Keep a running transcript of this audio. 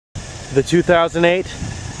The 2008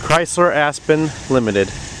 Chrysler Aspen Limited.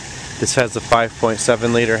 This has a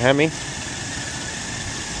 5.7 liter Hemi.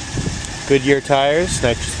 Goodyear tires,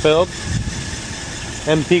 nitrous filled.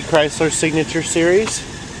 MP Chrysler Signature Series.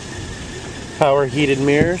 Power heated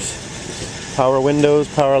mirrors. Power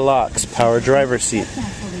windows, power locks, power driver's seat.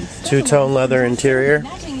 Two-tone leather interior.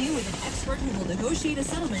 Matching you with an expert who will negotiate a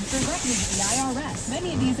settlement directly with the IRS.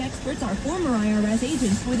 Many of these experts are former IRS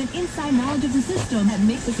agents with an inside knowledge of the system that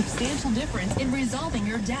makes a substantial difference in resolving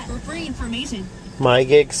your debt. For free information, My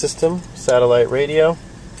Gig system, satellite radio.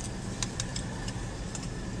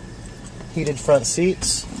 Heated front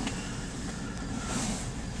seats.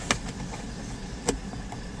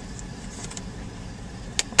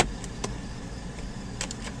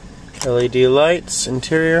 LED lights,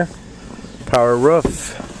 interior, power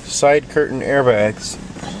roof, side curtain airbags,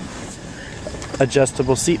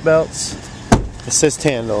 adjustable seat belts, assist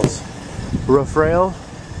handles, roof rail,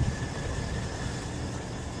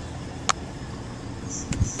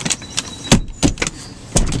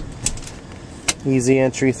 easy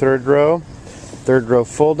entry third row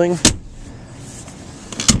folding,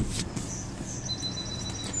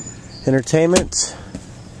 entertainment,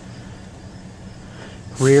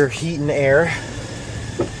 rear heat and air,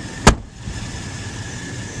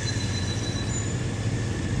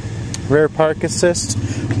 rear park assist,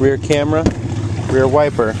 rear camera, rear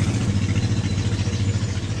wiper.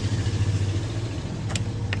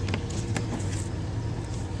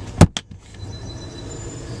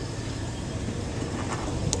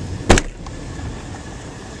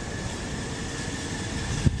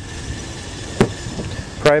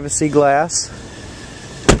 Privacy glass.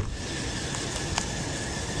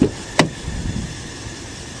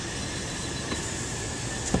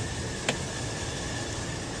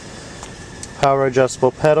 Power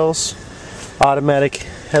adjustable pedals, automatic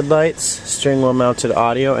headlights, steering wheel mounted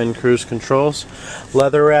audio and cruise controls,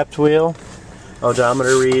 leather wrapped wheel,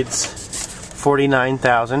 odometer reads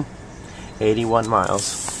 49,081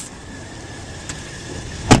 miles.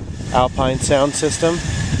 Alpine sound system.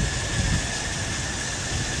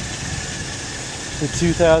 The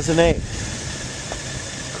 2008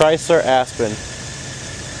 Chrysler Aspen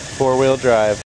 4-wheel drive.